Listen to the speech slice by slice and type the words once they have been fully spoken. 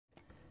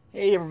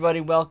Hey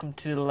everybody, welcome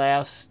to the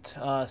last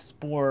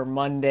Spore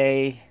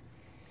Monday.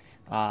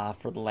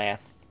 For the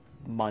last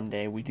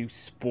Monday, we do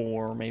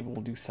Spore. Maybe we'll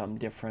do something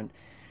different.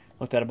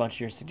 Looked at a bunch of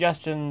your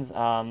suggestions.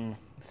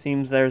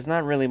 Seems there's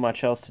not really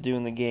much else to do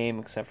in the game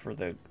except for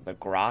the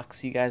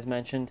groks you guys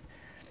mentioned.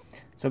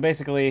 So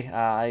basically,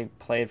 I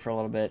played for a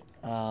little bit.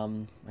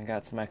 I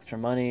got some extra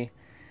money.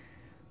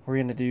 We're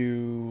gonna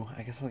do.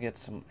 I guess we'll get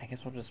some. I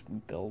guess we'll just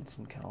build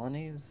some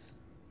colonies.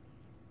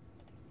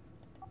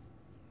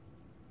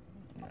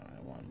 No,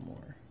 I want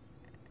more.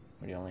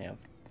 What do you only have?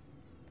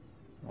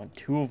 I want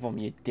two of them,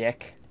 you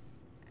dick.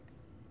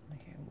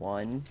 Okay,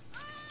 one.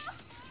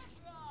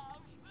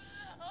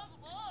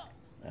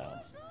 Oh,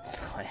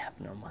 I have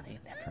no money.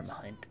 Never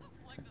mind.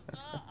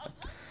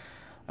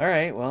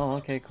 Alright, well,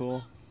 okay,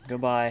 cool.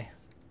 Goodbye.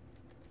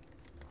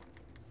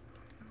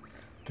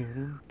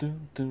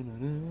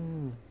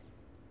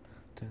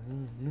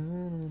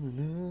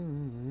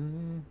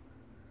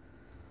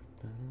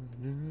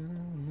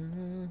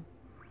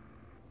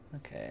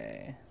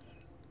 Okay.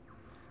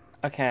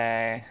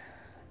 Okay.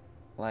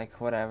 Like,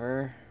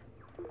 whatever.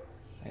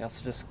 I guess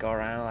I'll just go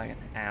around like an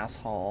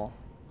asshole.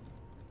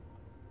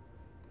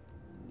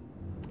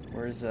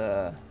 Where's,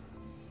 Oh.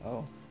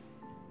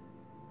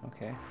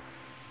 Okay.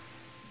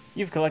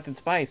 You've collected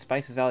spice.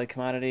 Spice is valued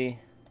commodity.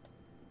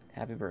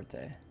 Happy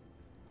birthday.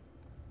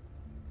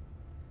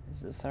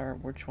 Is this our...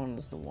 Which one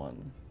is the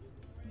one?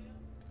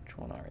 Which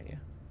one are you?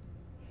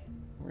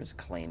 Where's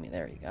claiming?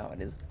 There you go.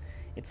 It is...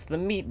 It's the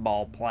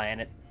meatball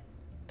planet.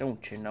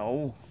 Don't you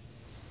know?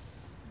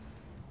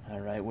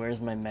 Alright, where's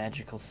my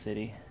magical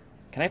city?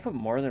 Can I put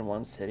more than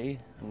one city?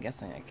 I'm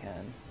guessing I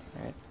can.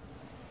 Right?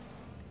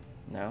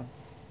 No?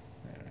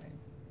 Alright.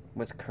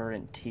 With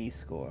current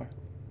T-score.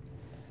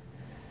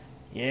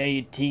 Yeah,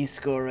 your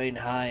T-score ain't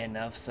high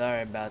enough.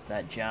 Sorry about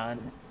that,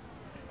 John.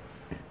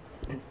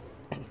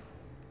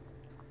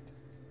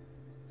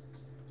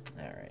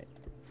 Alright.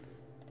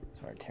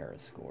 So our Terra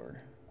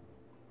score.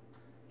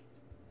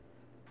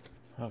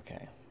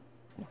 Okay.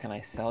 Well, can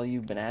I sell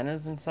you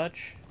bananas and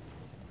such?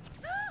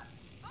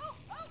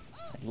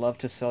 I'd love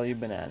to sell you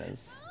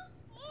bananas.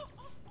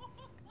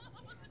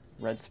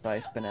 Red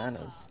spice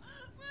bananas.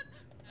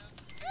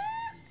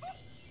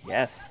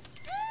 Yes.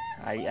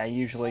 I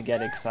usually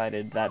get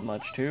excited that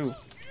much too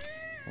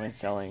when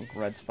selling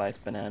red spice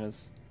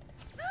bananas.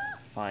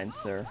 Fine,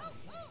 sir.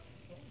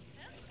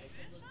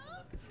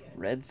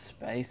 Red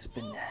spice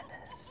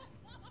bananas.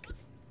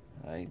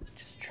 I'm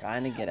just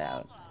trying to get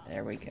out.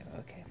 There we go.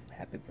 Okay.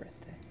 Happy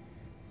birthday.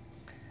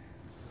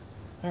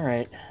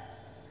 Alright.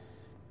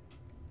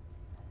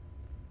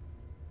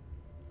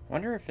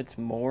 Wonder if it's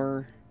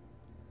more...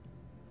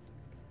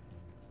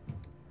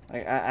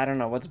 I don't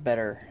know. What's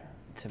better?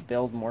 To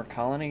build more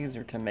colonies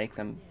or to make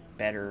them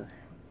better?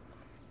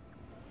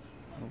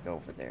 I'll go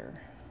over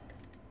there.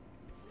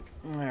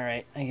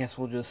 Alright. I guess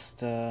we'll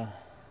just... I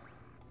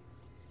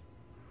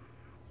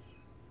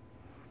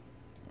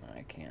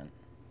can't.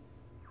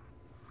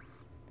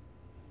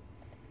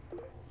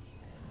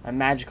 My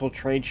magical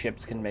trade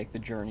ships can make the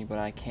journey, but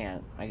I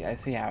can't. I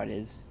see how it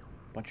is.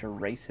 Bunch of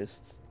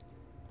racists.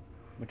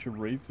 Bunch of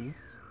racists.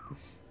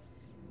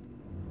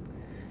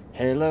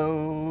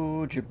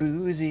 Hello,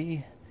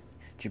 Jaboozy.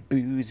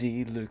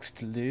 Jaboozy looks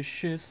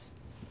delicious.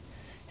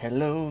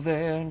 Hello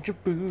there,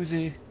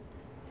 Jaboozy.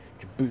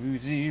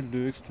 Jaboozy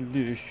looks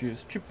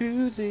delicious.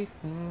 Jaboozy.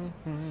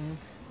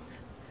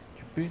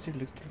 Jaboozy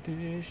looks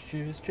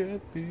delicious.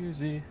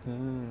 Jaboozy.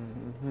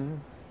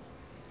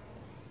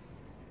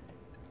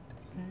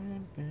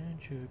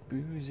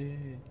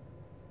 Jaboozy.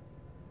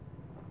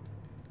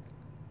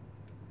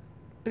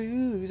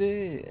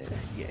 Boozy.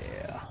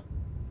 Yeah.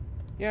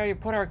 Yeah, you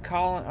put our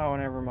colony... Oh,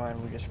 never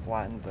mind. We just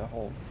flattened the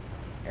whole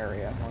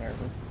area.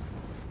 Whatever.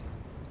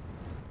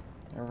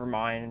 Never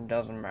mind. It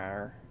doesn't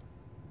matter.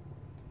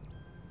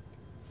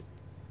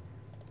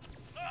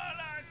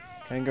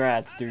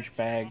 Congrats,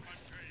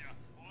 douchebags.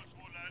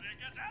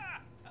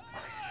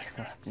 I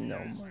still have no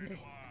money.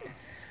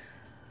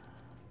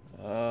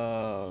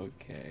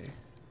 Okay.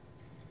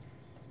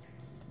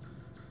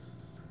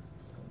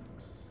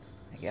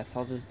 I guess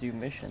I'll just do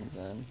missions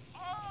then.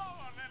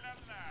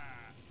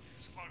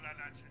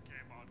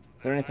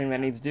 Is there anything that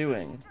needs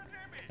doing?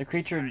 The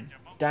creature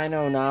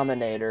Dino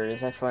Nominator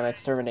is excellent at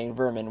exterminating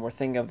vermin. We're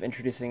thinking of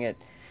introducing it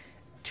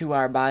to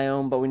our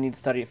biome, but we need to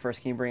study it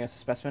first. Can you bring us a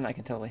specimen? I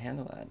can totally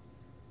handle that.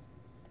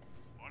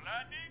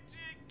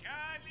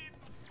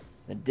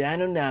 The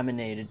Dino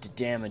Nominator to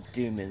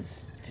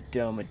Damadumas to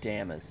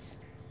Domadamas.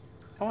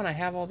 Oh, and I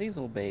have all these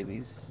little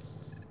babies.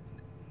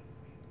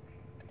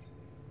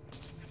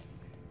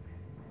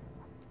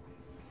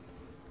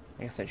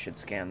 I guess I should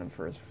scan them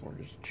first before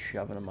just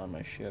shoving them on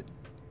my ship.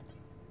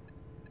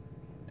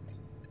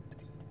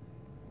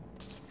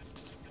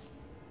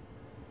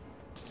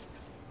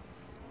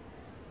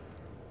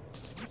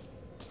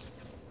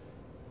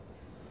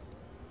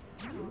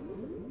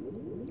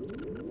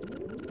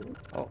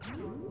 Oh.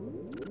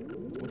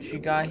 What you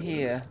got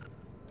here?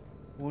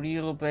 What are you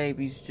little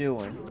babies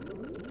doing?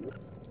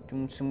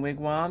 Doing some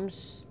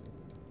wigwams?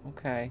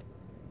 Okay.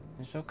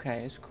 It's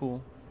okay. It's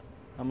cool.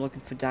 I'm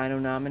looking for Dino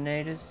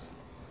Nominators.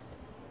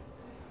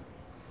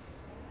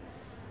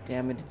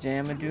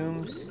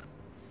 Damadooms.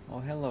 Oh,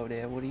 hello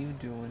there. What are you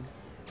doing?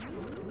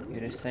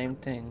 You're the same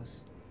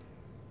things.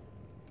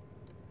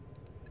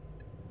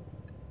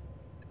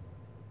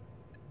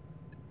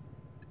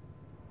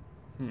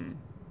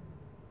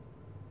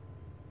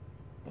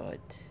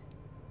 But...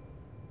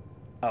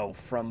 Oh,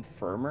 from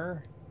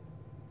Firmer?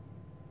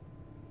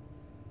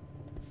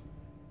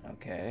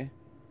 Okay.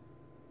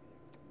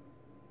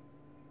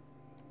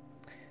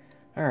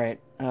 Alright.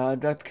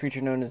 Abduct the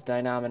creature known as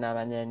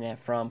Dynamana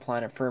from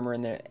planet Firmer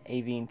in the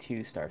Avian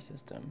 2 star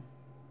system.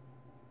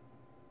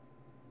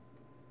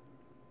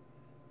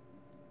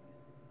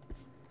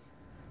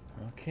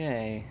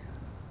 Okay.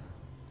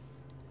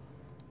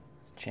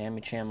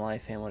 Cham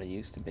life ain't what it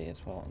used to be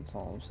as well, that's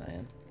all I'm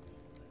saying.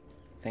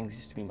 Things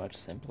used to be much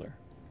simpler.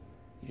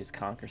 You just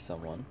conquer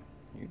someone,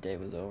 your day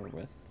was over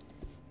with.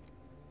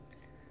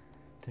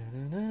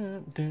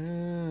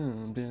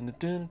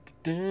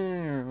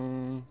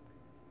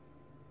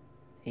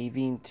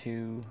 Avian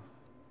 2.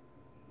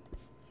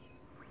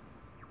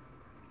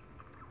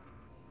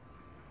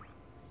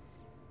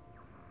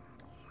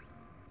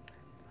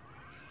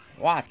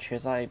 Watch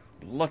as I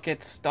look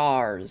at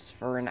stars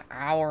for an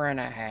hour and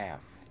a half.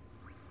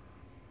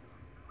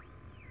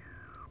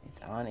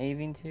 It's on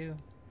Avian 2?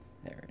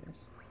 There it is.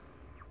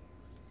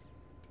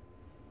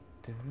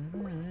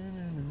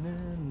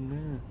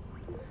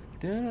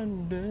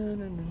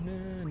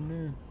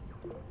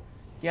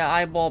 Yeah,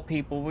 eyeball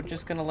people, we're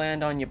just gonna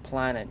land on your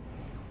planet.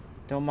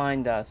 Don't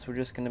mind us, we're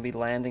just gonna be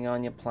landing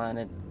on your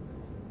planet.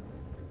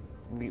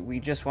 We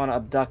just want to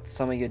abduct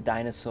some of your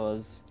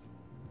dinosaurs.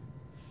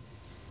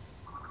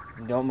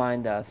 Don't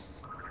mind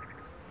us.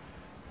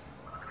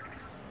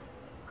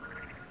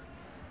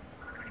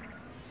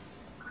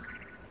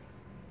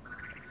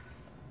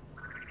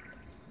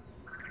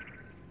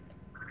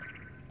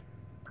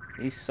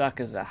 These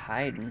suckers are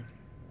hiding.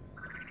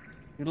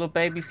 You little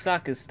baby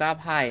suckers, stop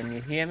hiding, you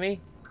hear me?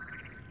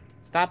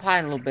 Stop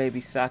hiding, little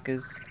baby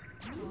suckers.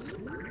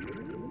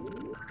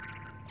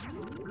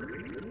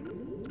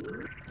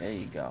 There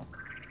you go.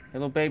 Hey,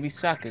 little baby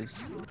suckers.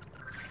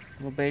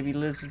 Little baby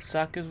lizard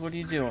suckers, what are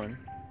you doing?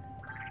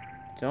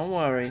 Don't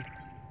worry.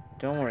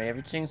 Don't worry,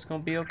 everything's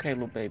gonna be okay,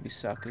 little baby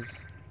suckers.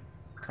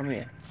 Come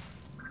here.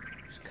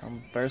 Just come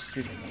burst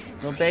through.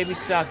 Little baby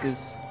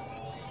suckers.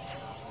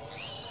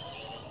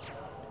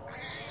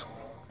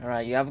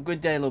 Alright, you have a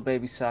good day, little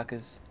baby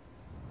suckers.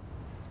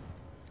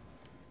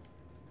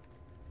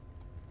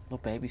 Little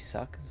baby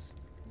suckers.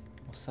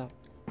 What's up?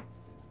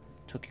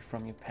 Took you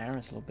from your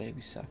parents, little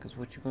baby suckers.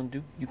 What you gonna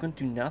do? You gonna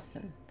do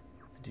nothing.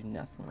 Do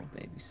nothing, little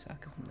baby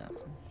suckers.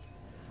 Nothing.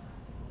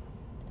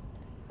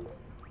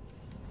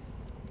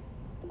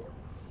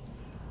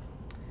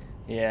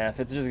 Yeah, if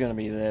it's just gonna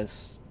be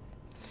this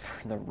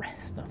for the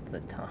rest of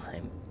the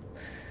time,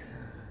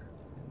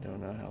 I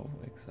don't know how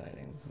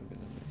exciting this is gonna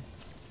be.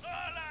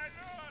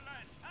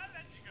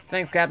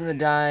 Thanks, Captain the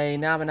Die.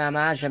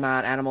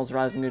 Namanamajamat. Animals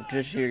arriving in good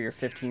condition here. Your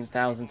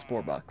 15,000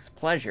 Spore bucks.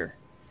 Pleasure.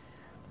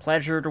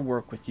 Pleasure to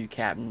work with you,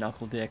 Captain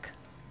Knuckle-Dick.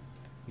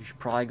 You should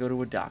probably go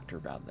to a doctor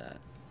about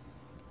that.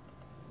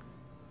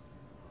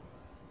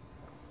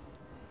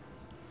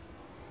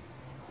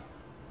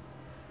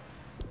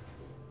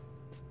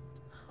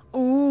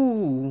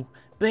 Ooh,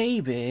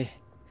 baby.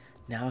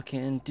 Now I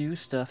can do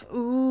stuff.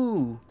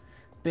 Ooh,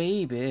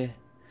 baby.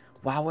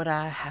 Why would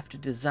I have to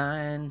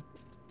design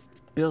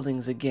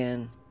buildings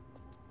again?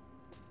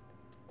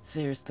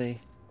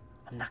 Seriously,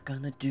 I'm not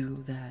gonna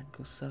do that.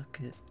 Go suck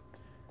it.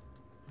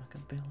 I'm not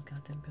gonna build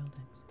goddamn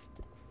buildings.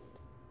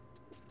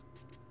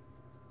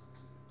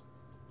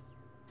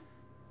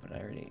 But I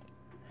already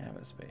have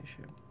a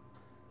spaceship.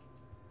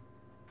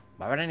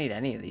 Why would I need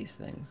any of these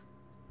things?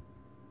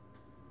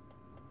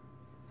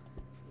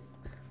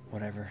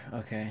 Whatever.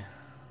 Okay.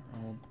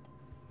 I'll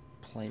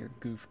play your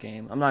goof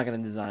game. I'm not gonna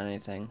design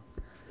anything.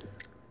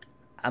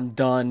 I'm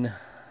done.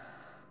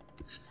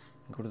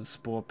 Go to the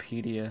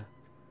Sporepedia.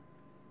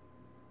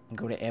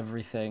 Go to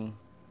everything.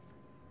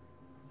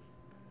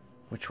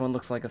 Which one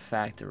looks like a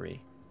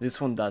factory?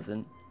 This one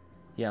doesn't.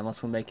 Yeah,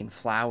 unless we're making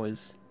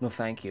flowers. No,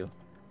 thank you.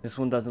 This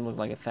one doesn't look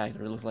like a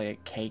factory. It looks like a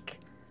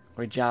cake.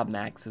 Great job,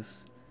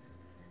 Maxis.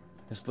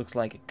 This looks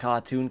like a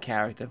cartoon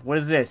character. What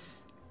is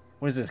this?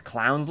 What is this?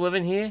 Clowns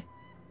living here?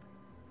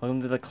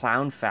 Welcome to the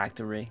clown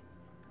factory.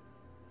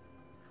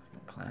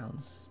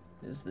 Clowns.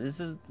 This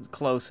is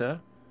closer.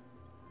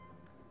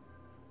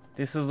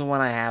 This is the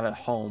one I have at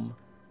home.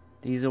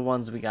 These are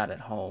ones we got at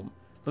home.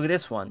 Look at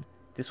this one.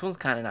 This one's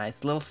kind of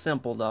nice. A little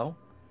simple, though.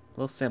 A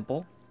little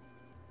simple.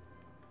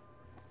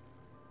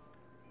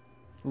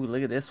 Ooh,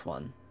 look at this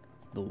one.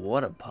 The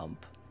water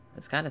pump.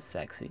 It's kind of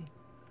sexy.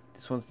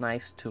 This one's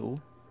nice,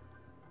 too.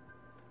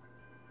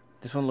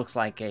 This one looks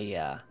like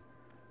a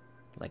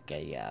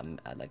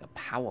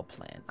power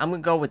plant. I'm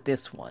gonna go with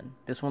this one.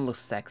 This one looks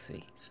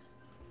sexy.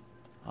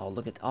 Oh,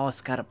 look at... Oh, it's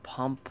got a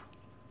pump.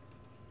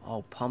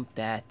 Oh, pump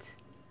that.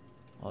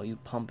 Oh, you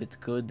pump it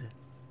good.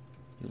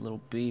 You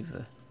little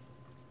beaver.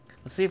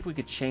 Let's see if we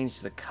could change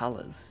the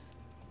colors.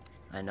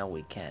 I know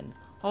we can.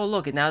 Oh,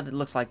 look, now it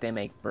looks like they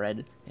make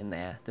bread in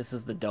there. This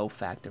is the dough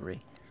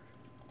factory.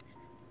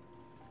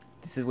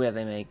 This is where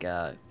they make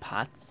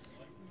pots.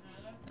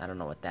 I don't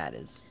know what that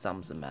is.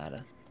 Something's the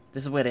matter.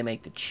 This is where they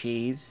make the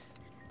cheese.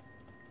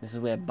 This is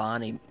where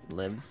Bonnie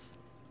lives.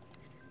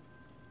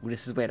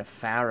 This is where the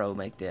Pharaoh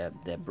make their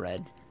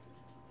bread.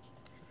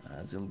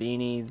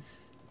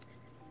 Zumbinis.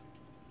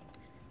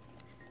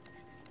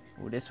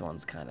 Oh, that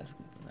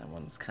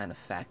one's kind of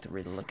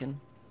factory looking.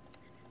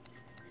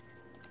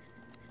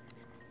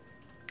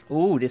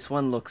 Ooh, this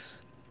one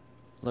looks...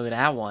 Look at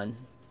that one.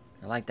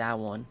 I like that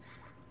one.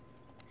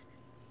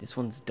 This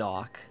one's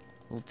dark.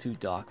 A little too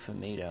dark for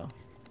me, though.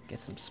 Get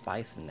some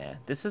spice in there.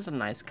 This is a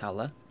nice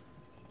color.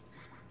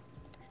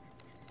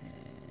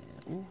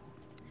 Ooh.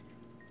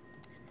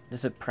 This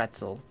is a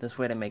pretzel. This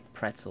way to make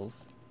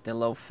pretzels. They're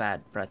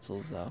low-fat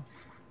pretzels, though.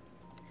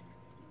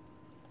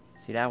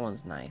 See, that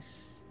one's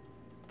nice.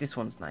 This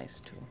one's nice,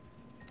 too.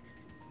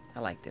 I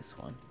like this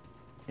one.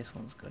 This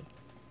one's good.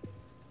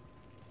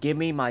 Give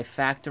me my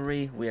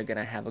factory. We are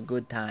gonna have a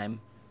good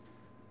time.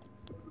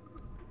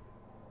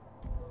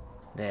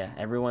 There,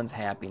 everyone's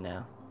happy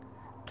now.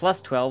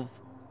 Plus 12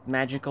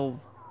 magical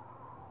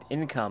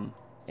income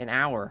an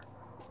hour.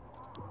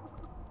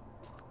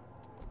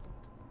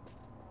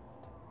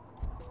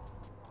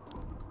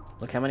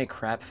 Look how many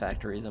crap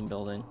factories I'm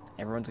building.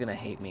 Everyone's gonna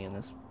hate me in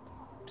this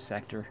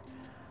sector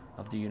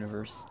of the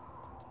universe.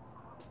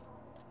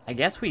 I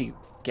guess we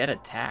get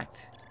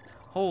attacked.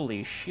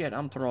 Holy shit,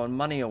 I'm throwing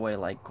money away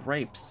like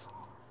grapes.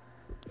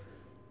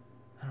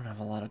 I don't have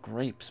a lot of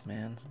grapes,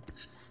 man.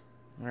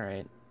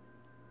 Alright.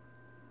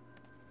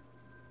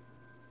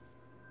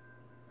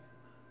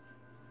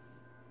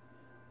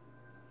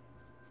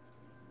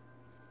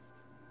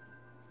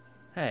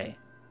 Hey.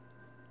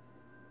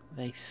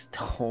 They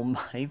stole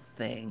my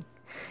thing.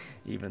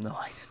 Even though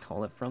I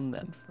stole it from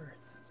them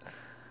first.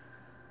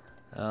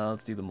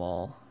 Let's do them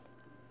all.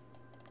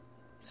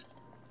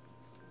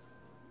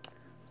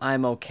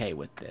 I'm okay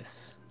with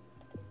this.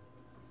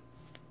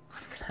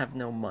 I'm gonna have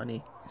no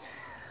money.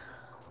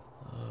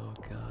 Oh,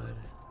 God.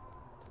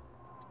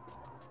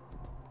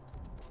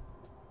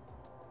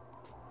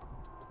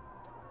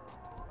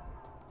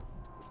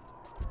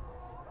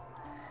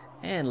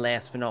 And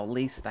last but not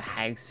least, the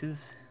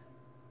houses.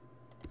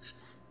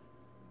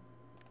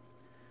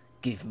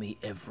 Give me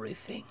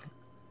everything.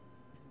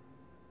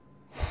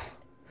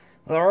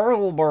 The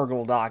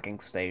Erlbergle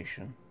docking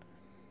station.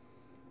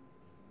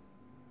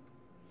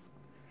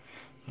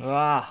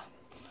 Ah.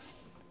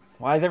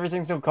 Why is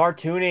everything so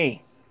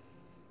cartoony?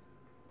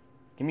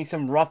 Give me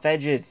some rough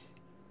edges.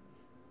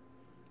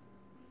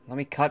 Let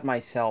me cut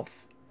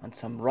myself on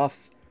some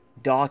rough,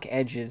 dark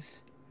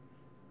edges.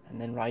 And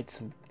then write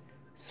some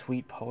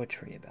sweet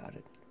poetry about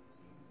it.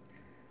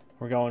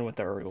 We're going with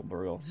the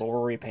Erlbergle, but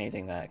we're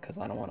repainting that because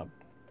I don't want a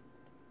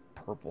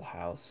purple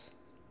house.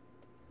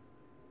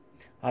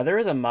 There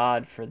is a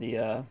mod for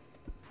the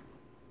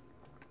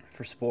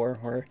for Spore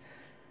where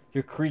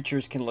your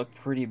creatures can look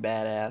pretty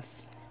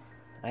badass.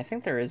 I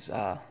think there is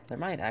there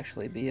might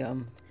actually be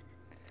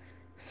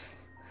looks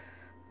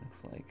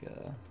like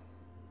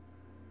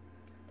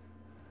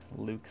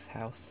Luke's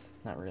house.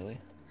 Not really.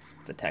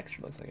 The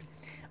texture looks like it.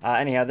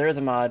 Anyhow, there is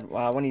a mod.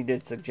 When you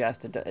did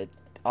suggest it, it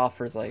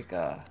offers like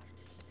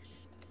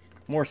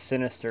more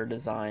sinister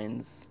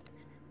designs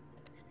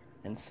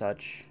and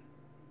such,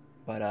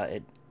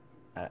 but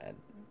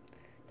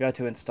you have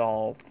to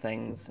install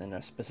things in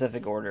a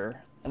specific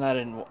order, and I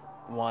didn't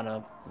want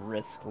to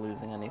risk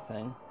losing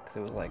anything because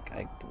it was like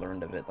I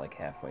learned of it like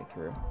halfway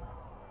through.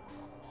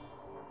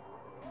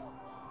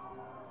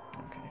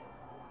 Okay.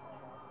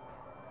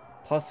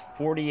 Plus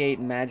 48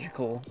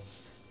 magical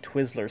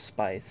Twizzler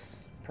spice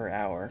per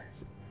hour.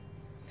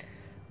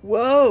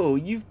 Whoa!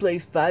 You've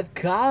placed 5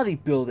 quality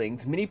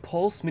buildings. Mini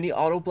Pulse, Mini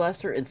Auto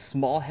Blaster, and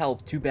Small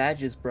Health. 2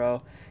 badges,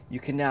 bro. You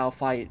can now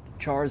fight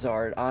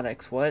Charizard,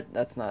 Onyx. What?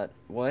 That's not...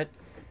 What?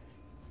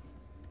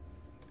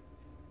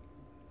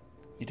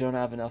 You don't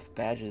have enough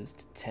badges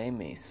to tame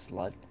me,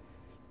 slut.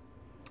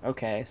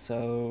 Okay,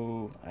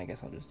 so... I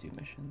guess I'll just do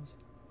missions.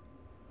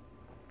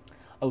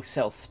 Oh,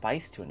 sell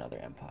spice to another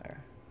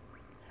empire.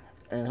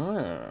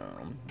 Oh,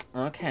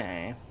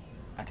 okay.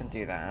 I can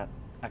do that.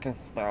 I can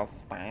spell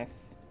spice.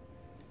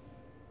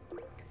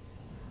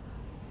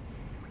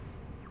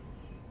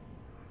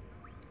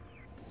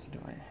 So do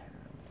I have...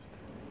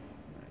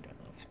 I don't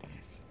know spice.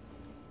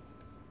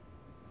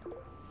 Do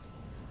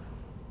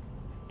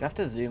I have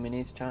to zoom in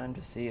each time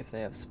to see if they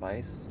have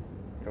spice?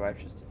 Or do I have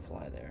just to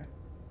fly there?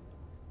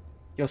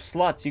 Yo,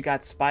 sluts, you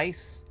got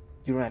spice?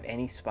 You don't have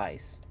any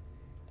spice.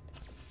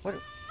 What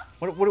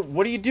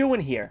are you doing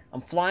here?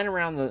 I'm flying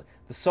around the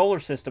solar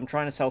system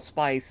trying to sell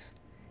spice.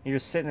 And you're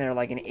just sitting there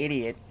like an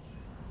idiot.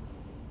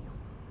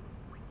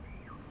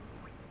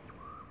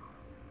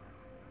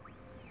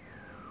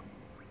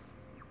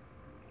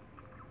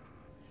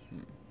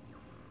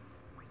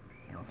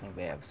 I don't think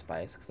they have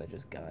spice because I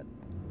just got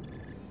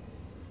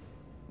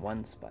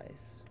 1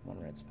 spice. 1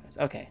 red spice.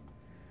 Okay.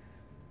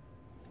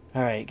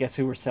 Alright, guess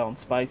who we're selling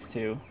spice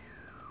to?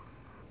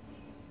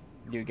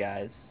 You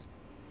guys.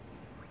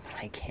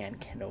 I can't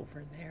get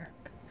over there.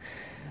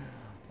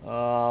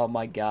 Oh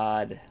my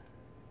god.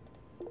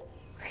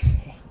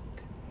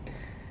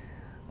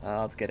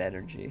 Let's get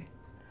energy.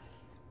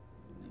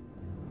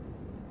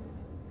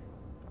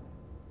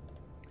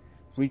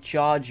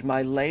 Recharge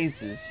my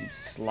lasers, you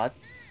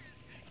sluts.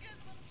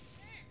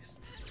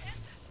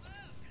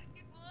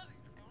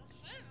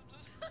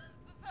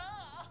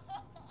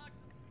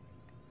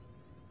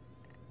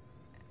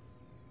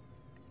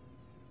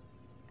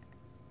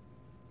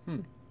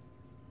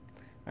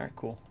 Alright,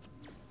 cool.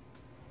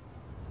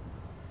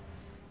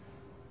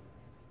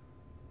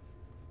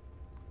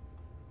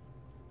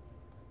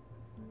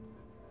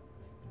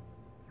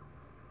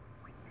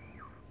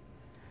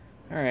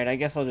 Alright, I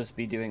guess I'll just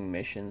be doing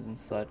missions and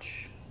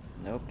such.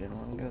 Nope, didn't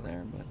want to go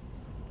there, but...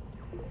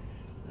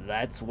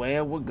 that's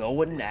where we're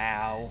going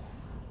now.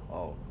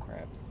 Oh,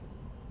 crap.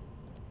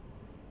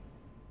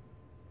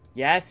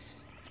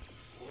 Yes?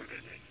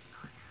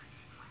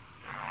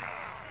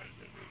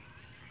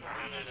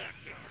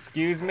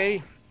 Excuse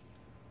me?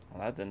 Well,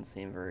 that didn't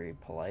seem very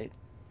polite.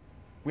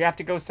 We have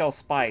to go sell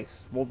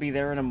spice. We'll be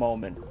there in a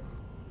moment.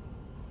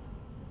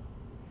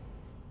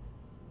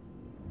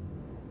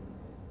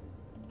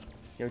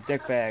 Yo,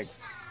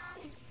 dickbags.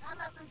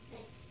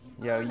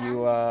 Yo, you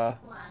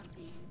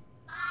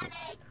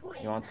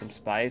want some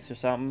spice or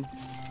something?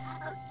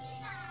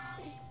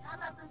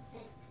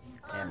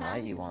 Damn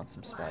right you want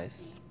some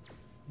spice.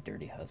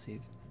 Dirty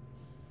hussies.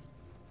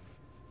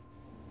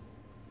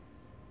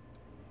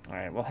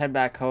 Alright, we'll head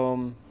back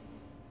home.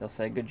 They'll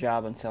say good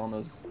job on selling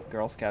those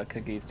Girl Scout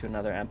cookies to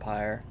another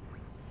empire.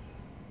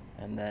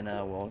 And then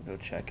we'll go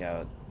check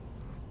out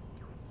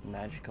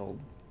magical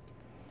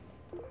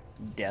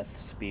death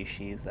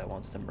species that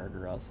wants to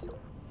murder us.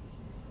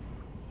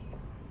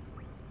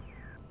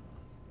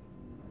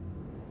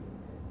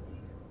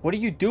 What are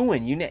you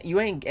doing? You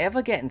ain't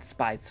ever getting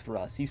spice for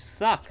us. You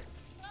suck.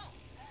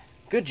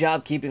 Good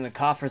job keeping the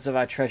coffers of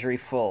our treasury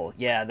full.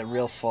 Yeah, the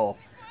real full.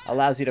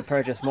 Allows you to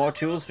purchase more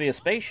tools for your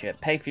spaceship,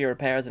 pay for your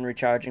repairs and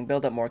recharging,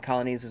 build up more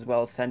colonies, as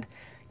well as send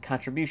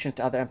contributions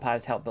to other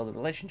empires to help build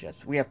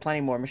relationships. We have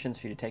plenty more missions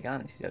for you to take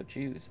on if you so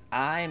choose.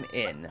 I'm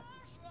in.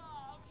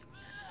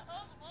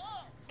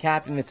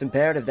 Captain, it's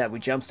imperative that we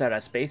jumpstart our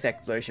space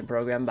exploration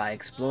program by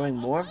exploring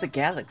more of the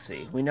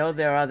galaxy. We know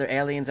there are other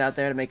aliens out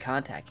there to make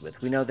contact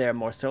with. We know there are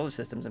more solar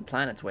systems and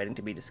planets waiting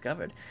to be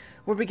discovered.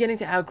 We're beginning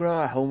to outgrow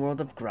our homeworld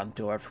of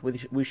Grumpdorf.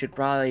 We should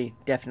probably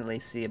definitely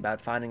see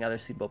about finding other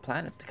suitable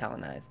planets to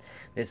colonize.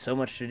 There's so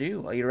much to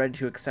do. Are you ready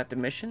to accept a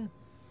mission?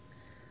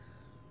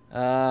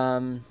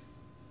 Let's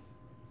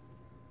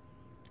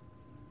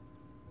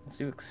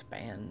do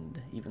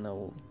expand, even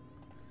though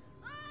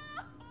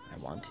I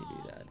want to do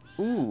that.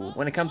 Ooh,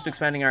 when it comes to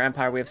expanding our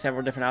empire, we have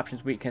several different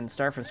options. We can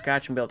start from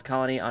scratch and build a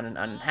colony on an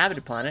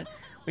uninhabited planet.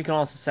 We can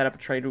also set up a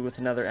trade route with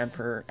another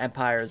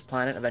empire's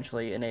planet,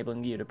 eventually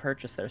enabling you to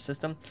purchase their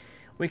system.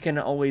 We can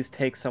always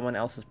take someone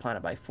else's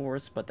planet by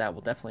force, but that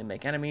will definitely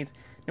make enemies.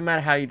 No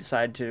matter how you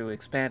decide to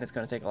expand, it's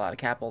going to take a lot of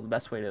capital. The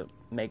best way to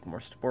make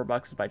more Spore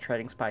bucks is by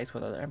trading spice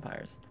with other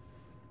empires.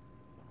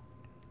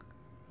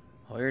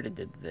 Oh, we already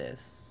did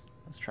this.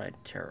 Let's try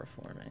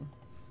terraforming.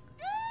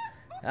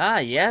 Ah,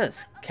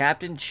 yes,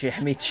 Captain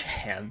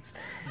Chammissions.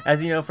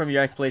 As you know from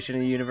your exploration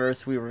of the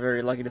universe, we were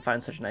very lucky to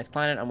find such a nice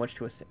planet on which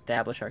to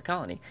establish our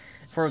colony.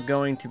 If we're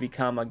going to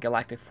become a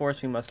galactic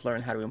force, we must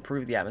learn how to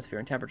improve the atmosphere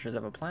and temperatures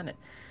of a planet.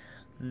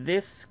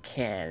 This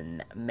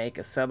can make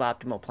a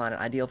suboptimal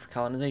planet ideal for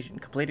colonization.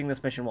 Completing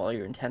this mission will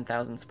earn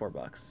 10,000 Spore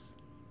bucks.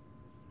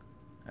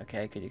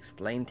 Okay, could you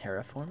explain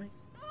terraforming?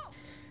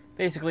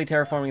 Basically,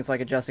 terraforming is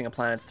like adjusting a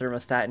planet's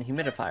thermostat and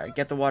humidifier.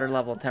 Get the water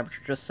level and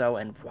temperature just so,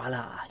 and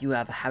voila, you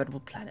have a habitable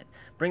planet.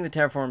 Bring the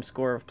terraform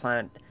score of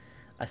planet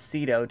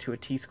Aceto to a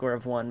T-score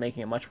of 1,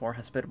 making it much more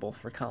hospitable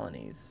for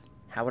colonies.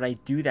 How would I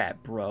do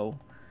that, bro?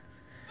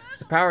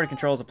 The power to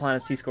control a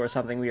planet's T-score is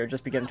something we are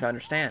just beginning to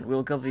understand. We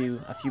will give you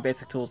a few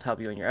basic tools to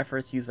help you in your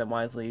efforts. Use them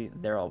wisely.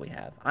 They're all we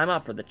have. I'm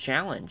up for the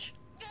challenge.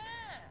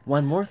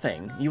 One more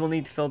thing. You will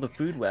need to fill the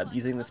food web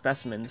using the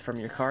specimens from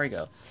your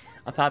cargo.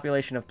 A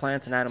population of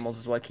plants and animals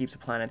is what keeps a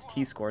planet's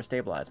T-score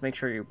stabilized. Make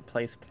sure you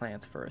place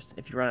plants first.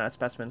 If you run out of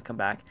specimens, come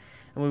back,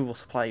 and we will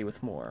supply you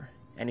with more.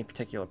 Any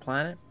particular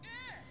planet?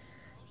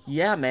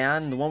 Yeah,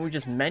 man, the one we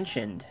just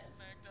mentioned.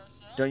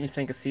 Don't you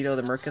think Aceto,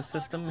 the Mercus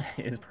system,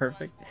 is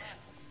perfect?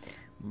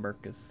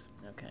 Mercus.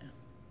 Okay.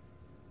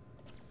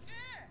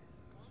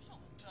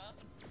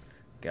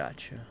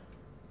 Gotcha.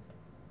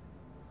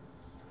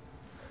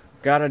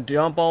 Gotta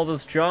dump all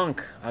this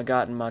junk I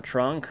got in my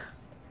trunk.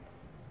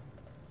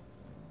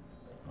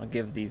 I'll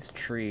give these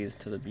trees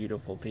to the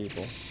beautiful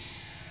people.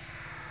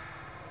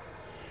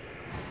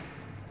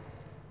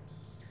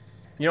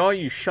 You know what?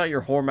 You shut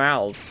your whore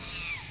mouths.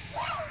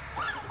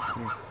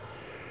 I'm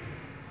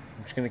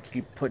just gonna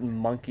keep putting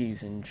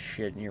monkeys and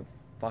shit in your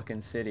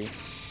fucking city.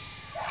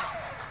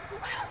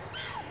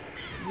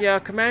 Yeah,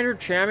 Commander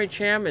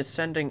Chammicham is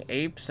sending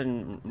apes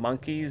and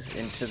monkeys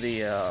into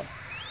the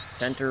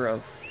center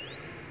of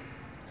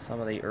some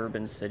of the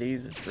urban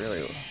cities. It's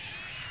really...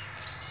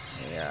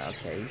 Yeah,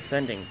 okay. He's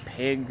sending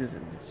pigs.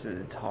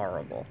 It's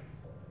horrible.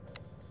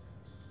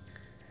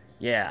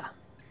 Yeah.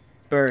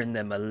 Burn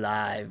them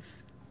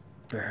alive.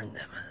 Burn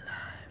them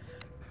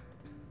alive.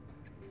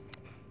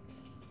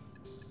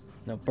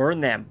 No,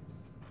 burn them.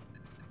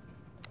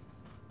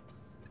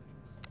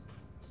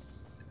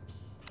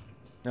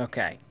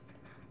 Okay.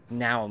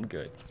 Now I'm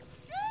good.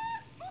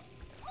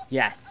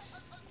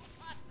 Yes.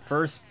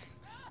 First...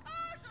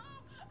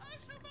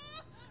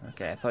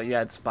 Okay, I thought you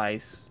had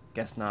spice.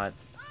 Guess not.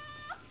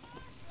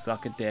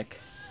 Suck a dick.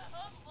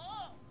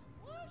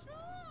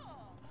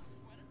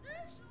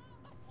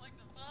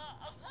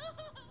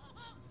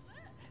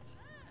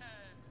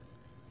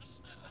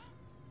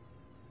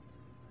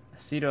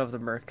 Aceto of the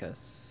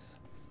Mercus.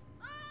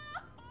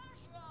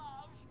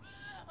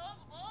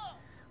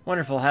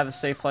 Wonderful. Have a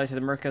safe flight to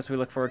the Mercus. We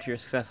look forward to your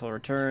successful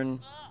return.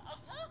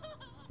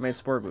 May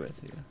Spore be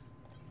with you.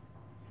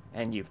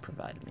 And you've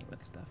provided me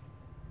with stuff.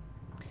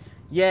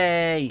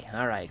 Yay!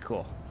 Alright,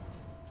 cool.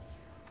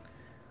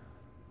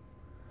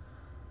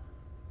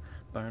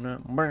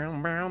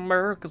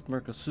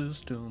 Mercus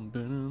system.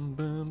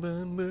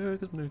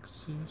 Mercus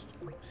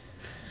system.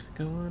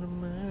 Going to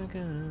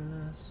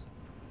Mercus.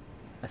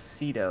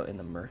 Aceto in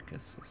the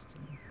Mercus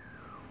system.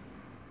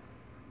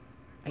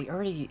 I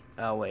already...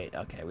 Oh, wait.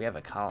 Okay, we have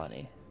a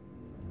colony.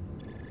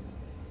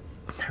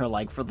 They're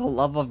like, for the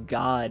love of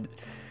God,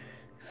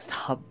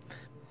 stop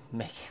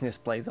making this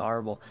place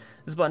horrible.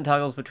 This button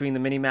toggles between the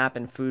minimap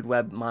and food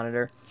web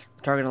monitor.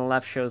 The target on the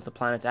left shows the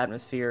planet's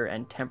atmosphere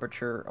and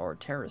temperature or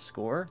Terra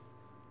score.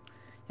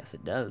 Yes,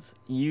 it does.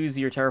 Use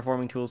your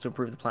terraforming tools to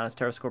improve the planet's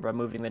Terra score by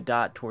moving the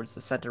dot towards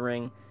the center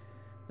ring.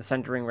 The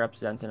center ring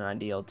represents an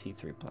ideal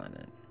T3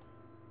 planet.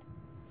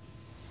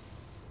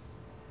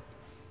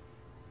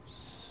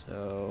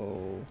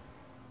 So...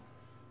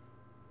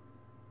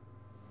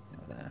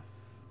 If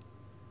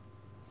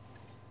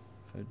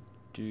I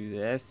do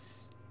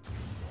this...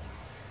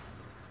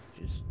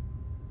 Just...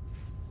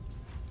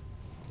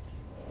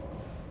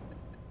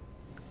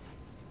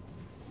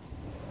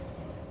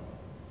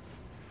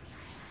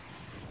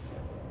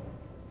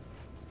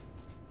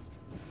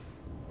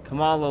 Come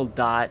on, little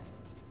dot.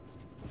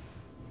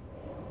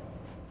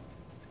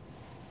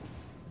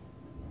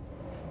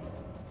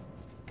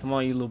 Come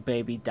on, you little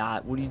baby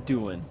dot. What are you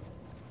doing?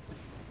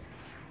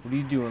 What are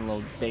you doing,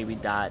 little baby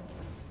dot?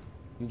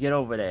 You get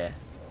over there.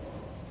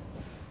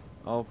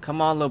 Oh,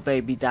 come on, little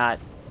baby dot.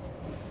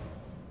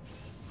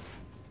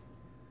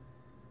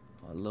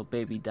 Oh, little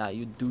baby dot,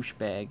 you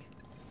douchebag.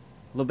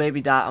 Little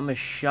baby dot, I'm gonna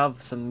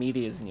shove some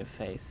meteors in your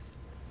face.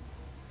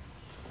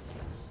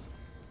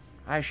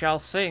 I shall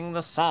sing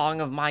the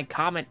song of my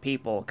comet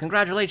people.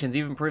 Congratulations,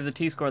 you've improved the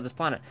T-score of this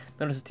planet.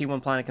 Notice the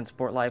T1 planet can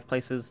support life.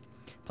 Place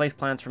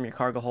planets from your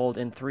cargo hold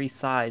in 3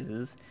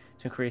 sizes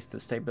to increase the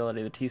stability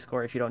of the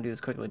T-score. If you don't do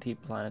this quickly,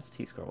 T-planet's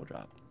T-score will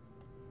drop.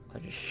 So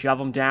just shove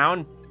them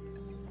down.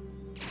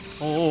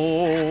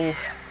 Oh.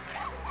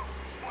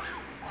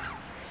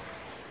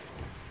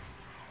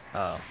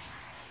 Oh.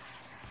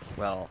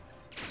 Well.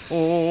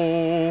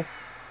 Oh.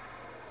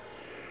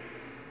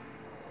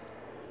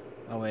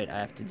 Oh wait, I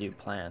have to do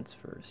plants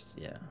first,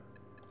 yeah.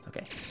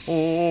 Okay.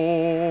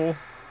 Oh!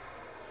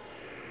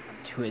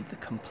 Do it the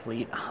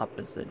complete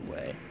opposite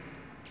way.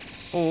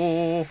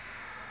 Oh!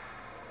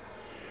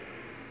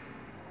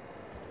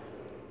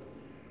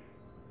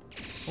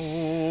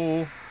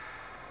 Oh!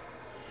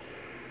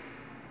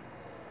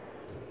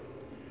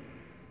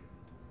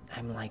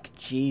 I'm like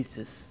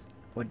Jesus,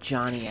 or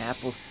Johnny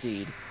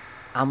Appleseed.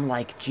 I'm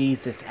like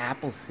Jesus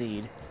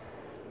Appleseed.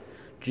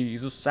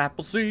 Jesus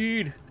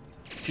Appleseed!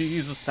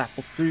 Jesus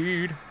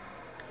Appleseed.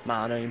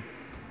 My name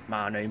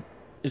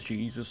is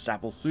Jesus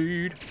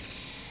Appleseed.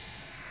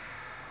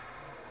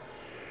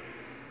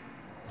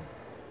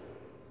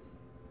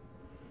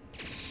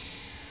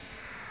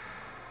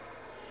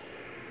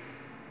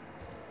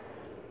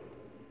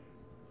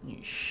 You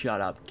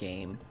shut up,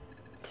 game.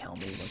 Tell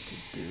me what to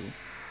do.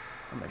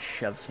 I'm gonna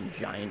shove some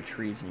giant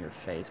trees in your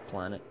face,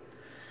 planet.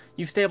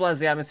 You've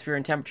stabilized the atmosphere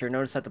and temperature.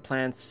 Notice that the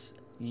plants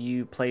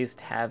you placed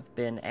have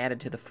been added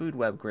to the food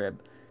web grid,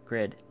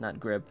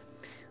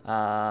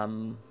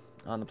 on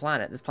the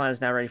planet. This planet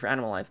is now ready for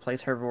animal life.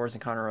 Place herbivores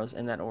and carnivores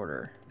in that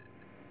order.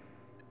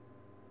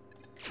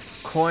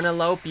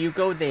 Cornalope, you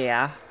go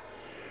there.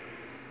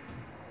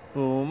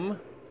 Boom.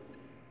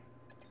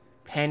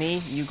 Penny,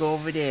 you go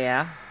over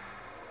there.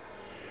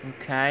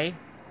 Okay.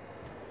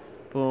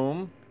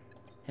 Boom.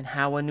 And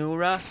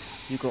Hawanura,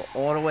 you go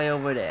all the way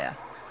over there.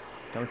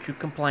 Don't you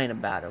complain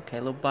about it, okay,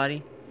 little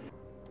buddy?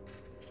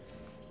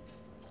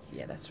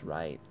 Yeah, that's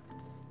right.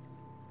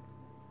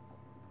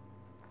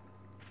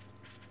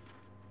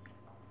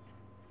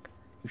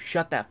 You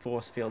shut that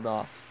force field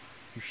off.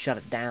 You shut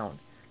it down.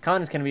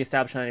 Colonies can be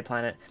established on any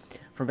planet,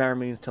 from barren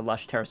moons to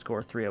lush Terra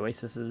score 3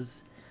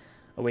 oases,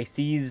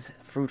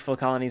 fruitful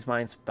colonies,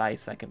 mine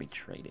spice that can be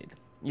traded.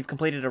 You've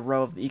completed a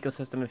row of the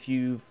ecosystem. If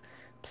you've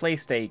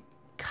placed a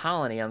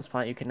colony on this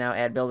planet, you can now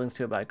add buildings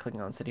to it by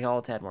clicking on City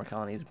Hall to add more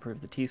colonies,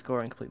 improve the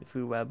T-score, and complete the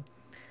food web.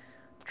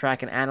 The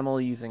Track an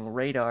animal using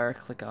radar.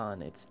 Click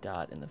on its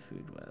dot in the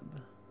food web.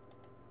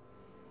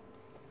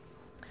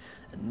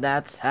 And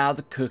that's how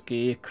the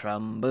cookie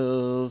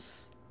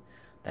crumbles.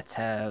 That's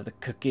how the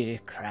cookie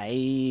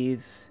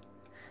cries.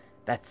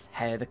 That's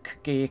how the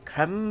cookie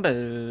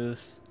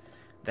crumbles.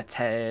 That's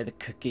how the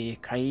cookie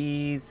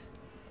cries.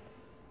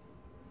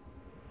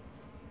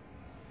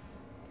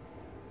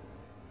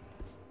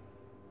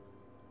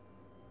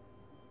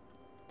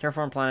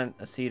 Terraform planet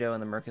Aceto in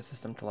the Merca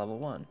system to level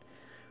 1.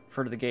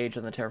 Refer to the gauge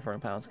on the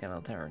terraforming panel scan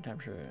on terra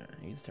temperature.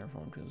 Use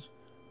terraform tools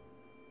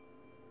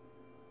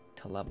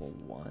to level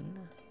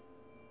 1.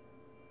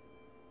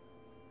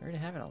 I already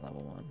have it on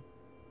level 1.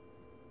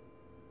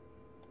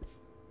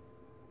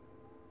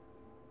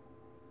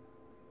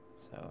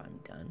 So I'm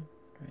done,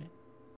 right?